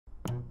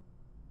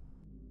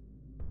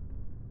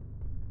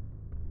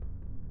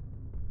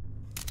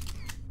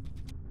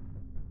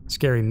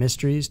Scary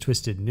mysteries,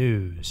 twisted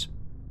news.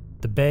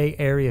 The Bay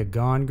Area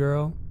Gone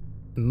Girl,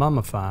 and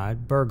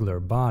Mummified Burglar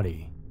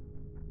Body.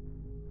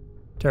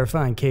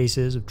 Terrifying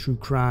cases of true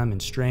crime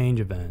and strange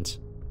events.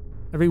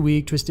 Every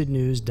week, Twisted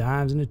News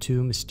dives into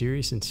two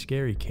mysterious and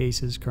scary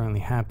cases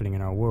currently happening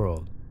in our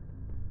world.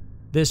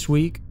 This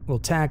week, we'll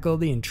tackle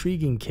the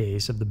intriguing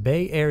case of the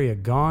Bay Area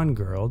Gone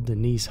Girl,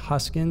 Denise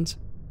Huskins,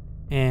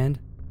 and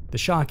the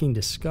shocking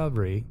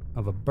discovery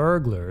of a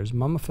burglar's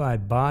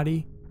mummified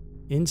body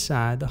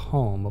inside the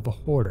home of a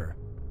hoarder.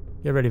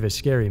 Get ready for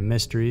Scary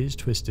Mysteries,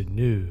 Twisted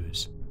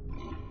News.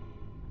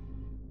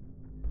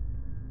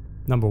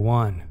 Number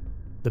 1.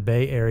 The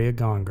Bay Area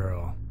Gone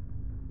Girl.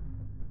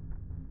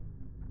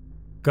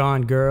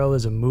 Gone Girl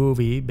is a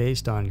movie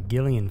based on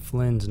Gillian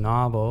Flynn's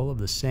novel of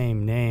the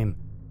same name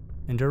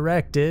and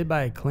directed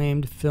by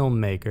acclaimed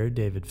filmmaker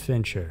David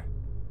Fincher.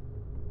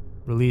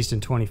 Released in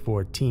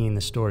 2014,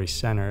 the story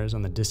centers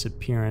on the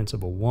disappearance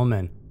of a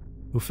woman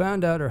who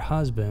found out her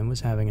husband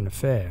was having an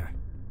affair.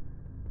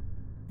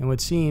 In what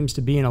seems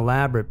to be an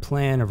elaborate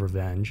plan of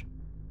revenge,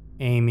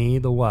 Amy,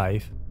 the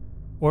wife,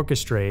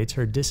 orchestrates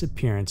her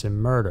disappearance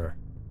and murder.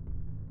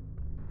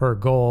 Her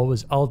goal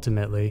was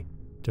ultimately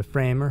to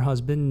frame her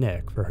husband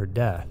Nick for her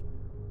death.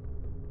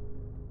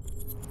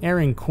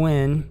 Erin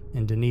Quinn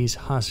and Denise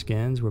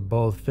Huskins were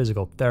both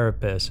physical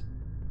therapists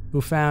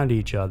who found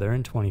each other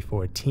in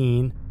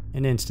 2014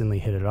 and instantly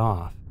hit it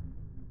off.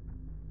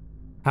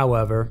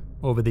 However,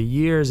 over the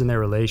years in their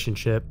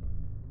relationship,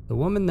 the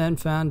woman then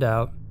found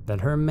out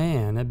that her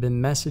man had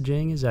been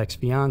messaging his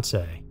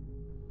ex-fiancée.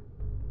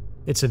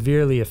 It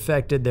severely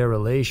affected their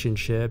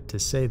relationship, to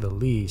say the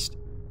least,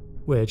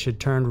 which had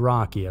turned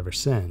rocky ever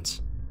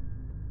since.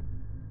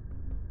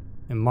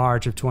 In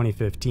March of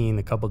 2015,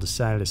 the couple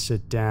decided to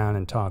sit down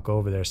and talk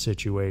over their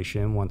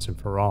situation once and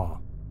for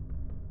all.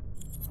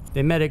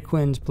 They met at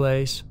Quinn's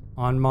place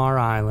on Mar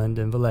Island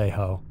in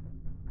Vallejo.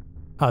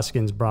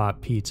 Huskins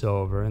brought pizza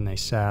over and they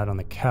sat on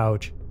the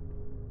couch,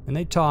 and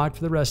they talked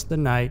for the rest of the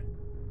night,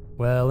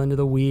 well into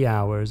the wee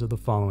hours of the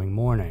following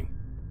morning.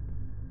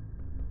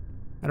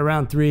 At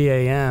around 3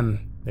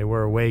 a.m., they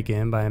were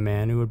awakened by a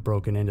man who had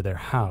broken into their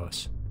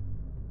house.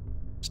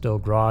 Still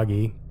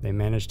groggy, they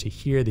managed to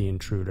hear the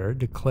intruder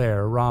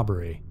declare a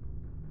robbery.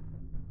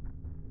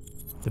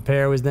 The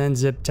pair was then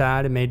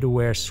zip-tied and made to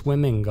wear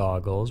swimming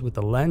goggles with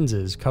the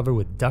lenses covered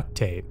with duct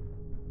tape.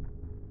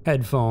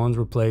 Headphones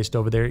were placed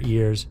over their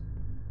ears,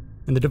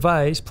 and the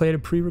device played a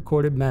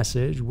pre-recorded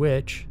message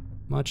which,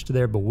 much to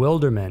their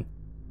bewilderment,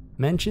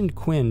 mentioned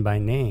Quinn by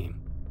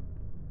name.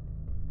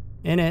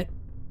 In it,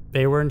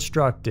 they were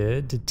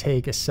instructed to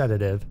take a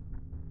sedative,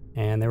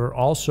 and they were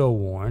also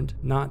warned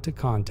not to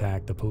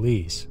contact the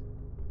police.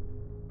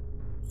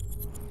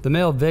 The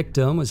male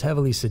victim was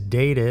heavily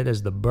sedated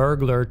as the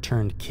burglar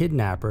turned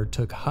kidnapper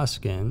took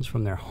Huskins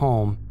from their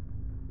home.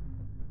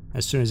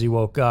 As soon as he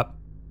woke up,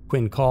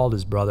 Quinn called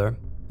his brother,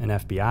 an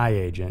FBI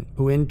agent,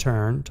 who in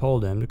turn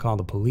told him to call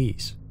the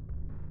police.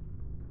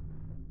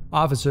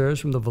 Officers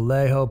from the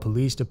Vallejo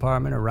Police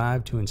Department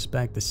arrived to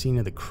inspect the scene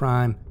of the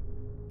crime,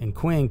 and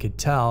Quinn could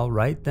tell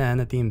right then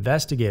that the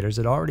investigators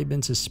had already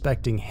been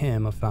suspecting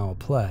him of foul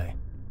play.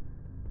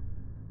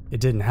 It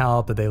didn't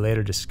help that they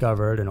later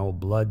discovered an old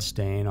blood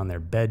stain on their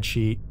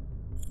bedsheet.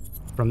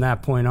 From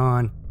that point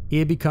on, he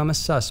had become a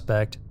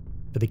suspect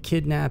for the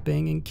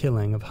kidnapping and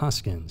killing of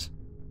Huskins.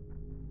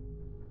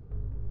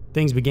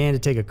 Things began to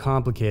take a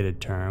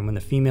complicated turn when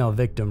the female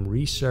victim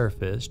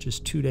resurfaced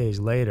just 2 days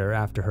later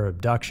after her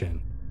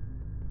abduction.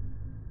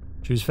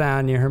 She was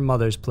found near her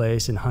mother's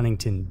place in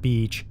Huntington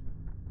Beach.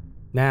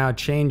 Now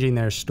changing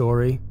their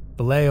story,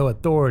 Vallejo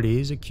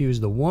authorities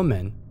accused the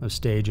woman of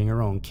staging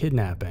her own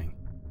kidnapping.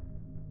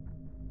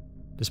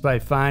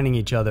 Despite finding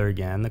each other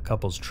again, the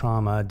couple's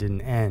trauma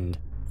didn't end.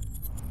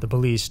 The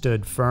police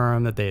stood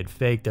firm that they had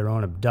faked their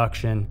own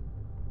abduction.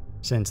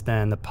 Since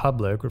then, the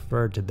public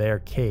referred to their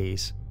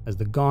case as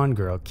the Gone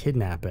Girl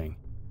kidnapping.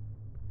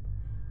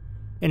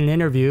 In an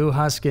interview,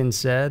 Huskins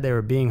said they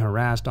were being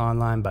harassed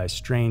online by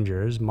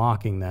strangers,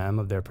 mocking them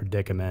of their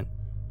predicament.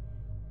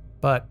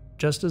 But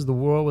just as the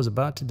world was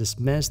about to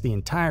dismiss the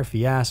entire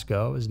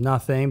fiasco as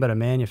nothing but a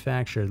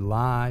manufactured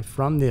lie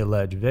from the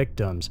alleged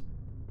victims,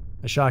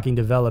 a shocking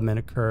development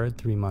occurred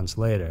 3 months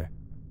later.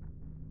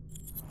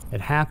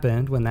 It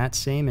happened when that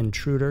same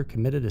intruder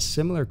committed a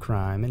similar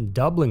crime in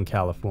Dublin,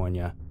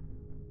 California,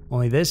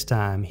 only this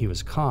time he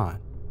was caught.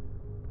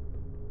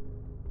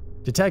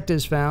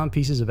 Detectives found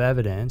pieces of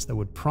evidence that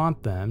would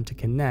prompt them to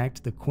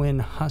connect the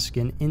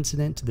Quinn-Huskin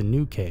incident to the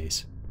new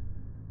case.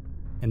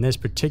 In this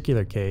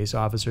particular case,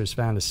 officers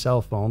found a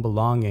cell phone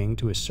belonging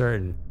to a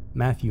certain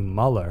Matthew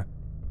Muller,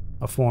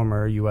 a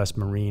former U.S.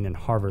 Marine and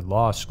Harvard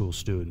Law School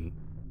student.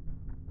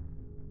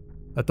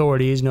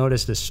 Authorities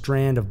noticed a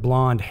strand of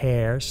blonde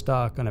hair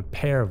stuck on a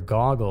pair of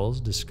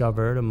goggles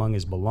discovered among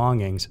his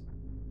belongings.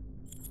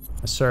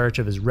 A search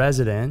of his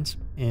residence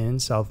in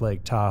South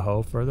Lake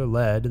Tahoe further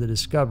led to the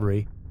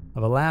discovery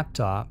of a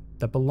laptop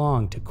that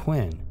belonged to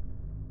Quinn.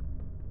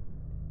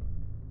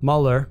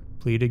 Muller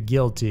pleaded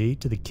guilty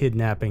to the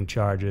kidnapping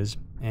charges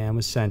and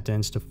was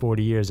sentenced to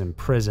 40 years in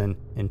prison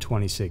in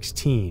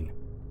 2016.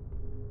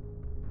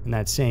 In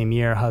that same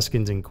year,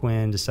 Huskins and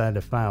Quinn decided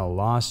to file a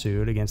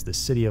lawsuit against the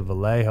city of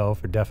Vallejo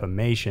for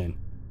defamation.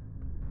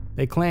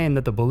 They claimed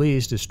that the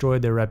police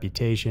destroyed their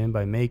reputation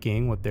by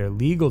making what their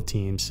legal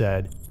team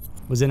said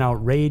was an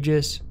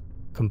outrageous,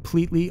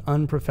 completely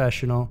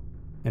unprofessional,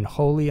 and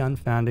wholly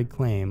unfounded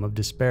claim of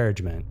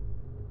disparagement.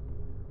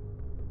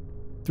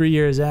 3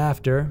 years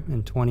after,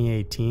 in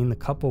 2018, the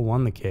couple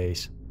won the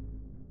case.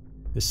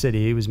 The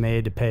city was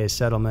made to pay a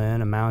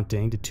settlement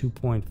amounting to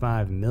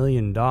 $2.5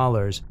 million.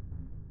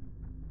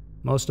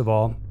 Most of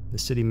all, the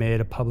city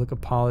made a public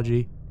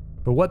apology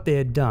for what they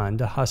had done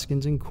to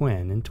Huskins and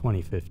Quinn in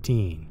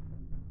 2015.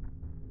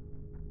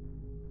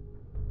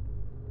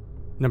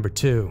 Number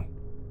 2.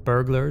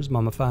 Burglar's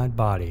mummified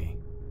body.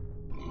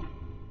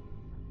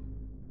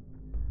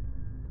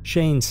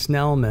 Shane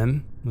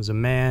Snellman was a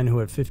man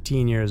who at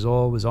 15 years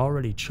old was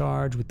already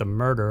charged with the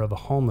murder of a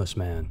homeless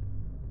man.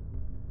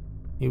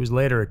 He was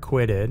later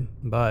acquitted,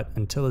 but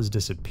until his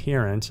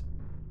disappearance,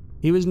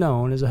 he was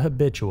known as a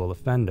habitual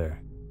offender.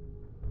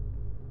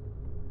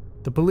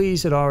 The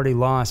police had already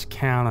lost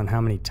count on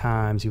how many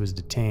times he was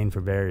detained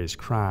for various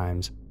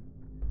crimes.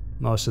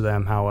 Most of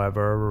them,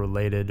 however, were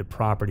related to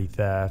property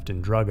theft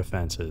and drug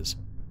offenses.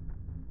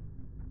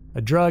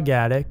 A drug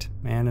addict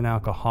and an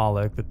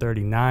alcoholic, the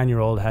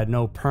 39-year-old had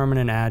no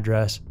permanent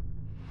address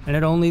and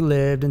had only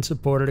lived in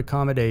supported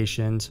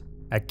accommodations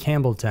at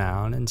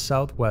Campbelltown in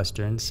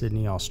southwestern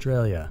Sydney,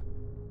 Australia.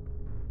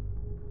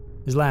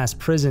 His last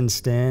prison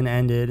stint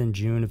ended in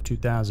June of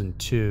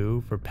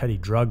 2002 for petty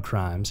drug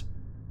crimes.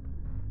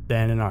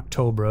 Then in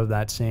October of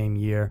that same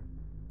year,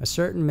 a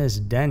certain Miss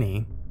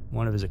Denny,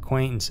 one of his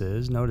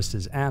acquaintances, noticed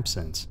his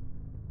absence.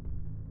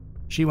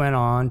 She went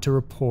on to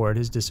report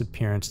his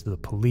disappearance to the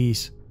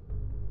police.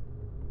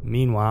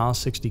 Meanwhile,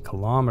 60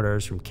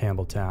 kilometers from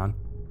Campbelltown,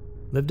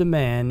 lived a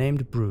man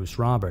named Bruce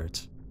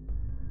Roberts.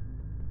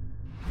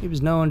 He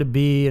was known to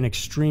be an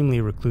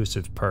extremely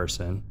reclusive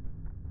person.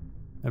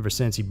 Ever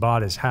since he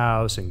bought his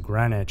house in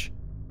Greenwich,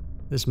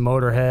 this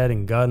motorhead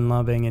and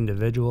gun-loving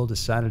individual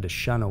decided to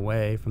shun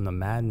away from the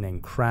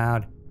maddening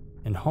crowd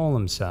and hole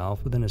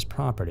himself within his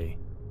property.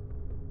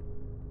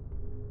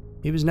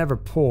 He was never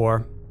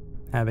poor,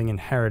 having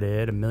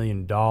inherited $1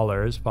 million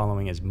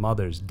following his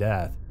mother's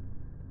death,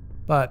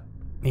 but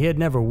he had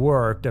never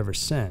worked ever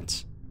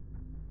since.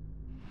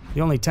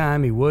 The only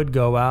time he would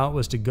go out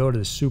was to go to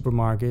the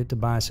supermarket to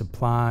buy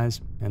supplies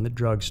and the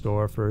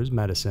drugstore for his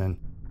medicine.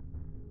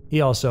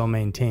 He also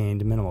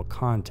maintained minimal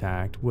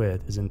contact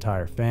with his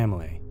entire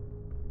family.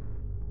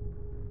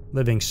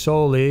 Living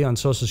solely on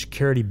Social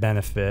Security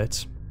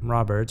benefits,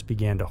 Roberts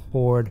began to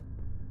hoard,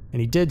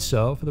 and he did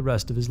so for the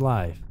rest of his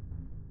life.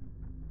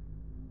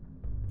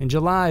 In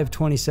July of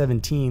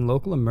 2017,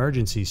 local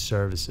emergency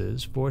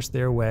services forced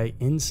their way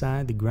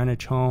inside the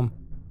Greenwich home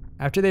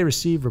after they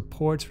received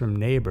reports from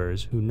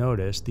neighbors who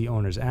noticed the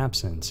owner's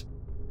absence.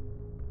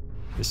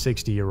 The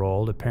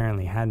 60-year-old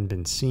apparently hadn't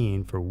been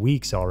seen for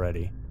weeks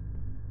already.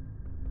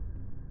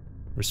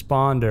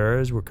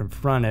 Responders were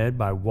confronted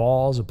by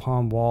walls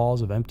upon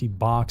walls of empty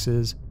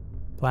boxes,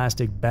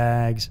 plastic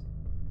bags,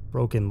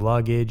 broken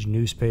luggage,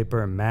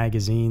 newspaper and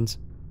magazines,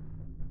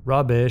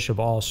 rubbish of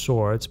all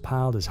sorts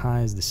piled as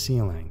high as the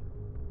ceiling.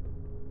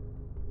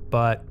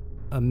 But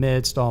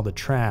amidst all the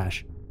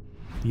trash,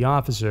 the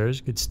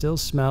officers could still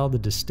smell the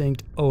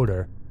distinct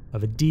odor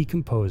of a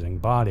decomposing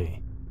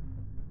body.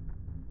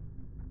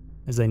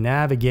 As they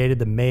navigated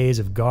the maze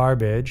of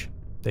garbage,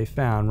 they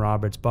found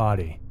Robert's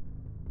body.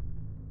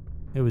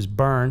 It was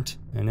burnt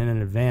and in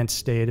an advanced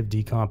state of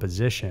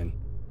decomposition.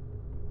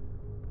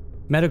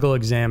 Medical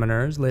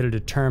examiners later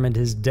determined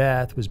his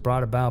death was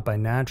brought about by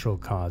natural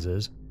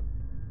causes.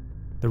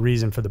 The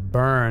reason for the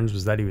burns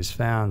was that he was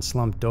found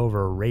slumped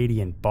over a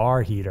radiant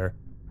bar heater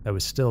that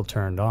was still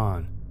turned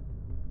on.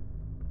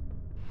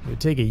 It would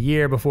take a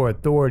year before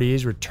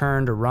authorities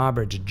returned to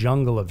Robert's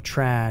jungle of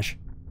trash,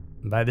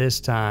 and by this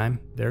time,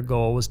 their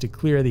goal was to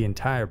clear the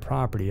entire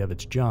property of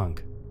its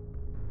junk.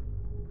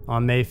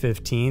 On May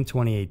 15,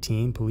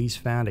 2018, police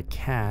found a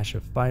cache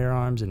of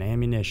firearms and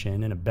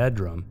ammunition in a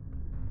bedroom.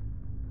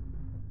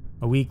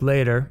 A week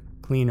later,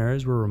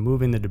 cleaners were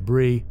removing the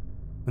debris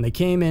when they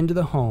came into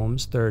the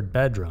home's third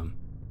bedroom.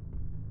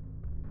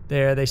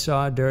 There they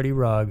saw a dirty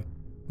rug,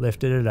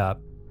 lifted it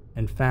up,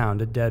 and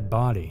found a dead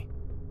body.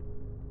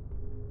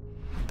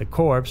 The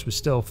corpse was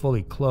still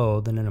fully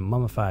clothed and in a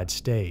mummified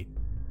state.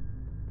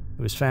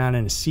 It was found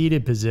in a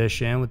seated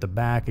position with the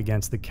back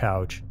against the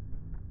couch.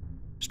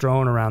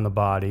 Strewn around the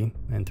body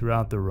and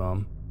throughout the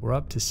room were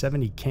up to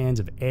 70 cans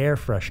of air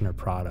freshener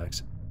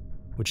products,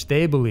 which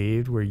they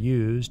believed were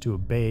used to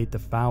abate the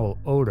foul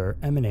odor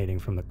emanating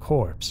from the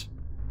corpse.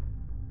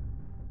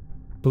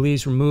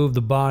 Police removed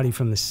the body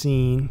from the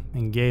scene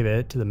and gave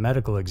it to the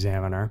medical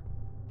examiner.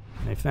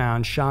 They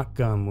found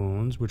shotgun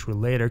wounds, which were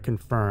later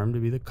confirmed to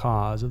be the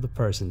cause of the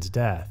person's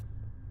death.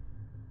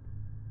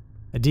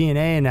 A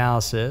DNA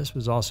analysis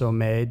was also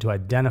made to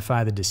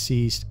identify the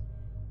deceased,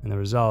 and the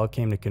result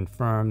came to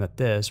confirm that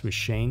this was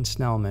Shane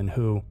Snellman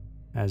who,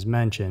 as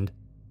mentioned,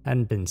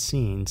 hadn't been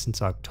seen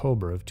since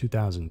October of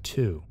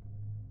 2002.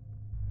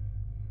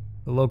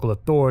 The local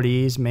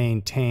authorities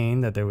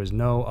maintained that there was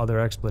no other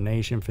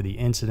explanation for the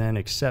incident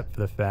except for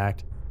the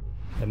fact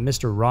that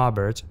Mr.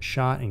 Roberts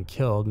shot and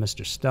killed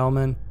Mr.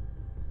 Snellman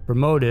for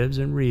motives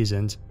and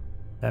reasons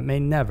that may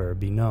never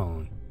be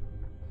known.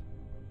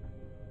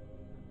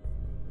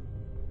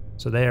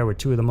 So there were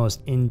two of the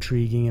most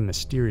intriguing and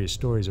mysterious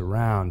stories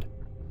around.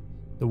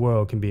 The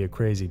world can be a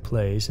crazy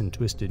place, and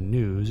Twisted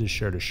News is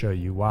sure to show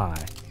you why.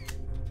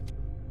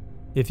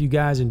 If you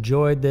guys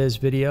enjoyed this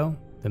video,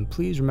 then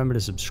please remember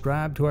to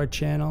subscribe to our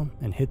channel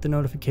and hit the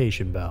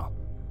notification bell.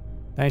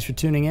 Thanks for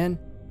tuning in,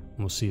 and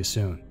we'll see you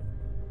soon.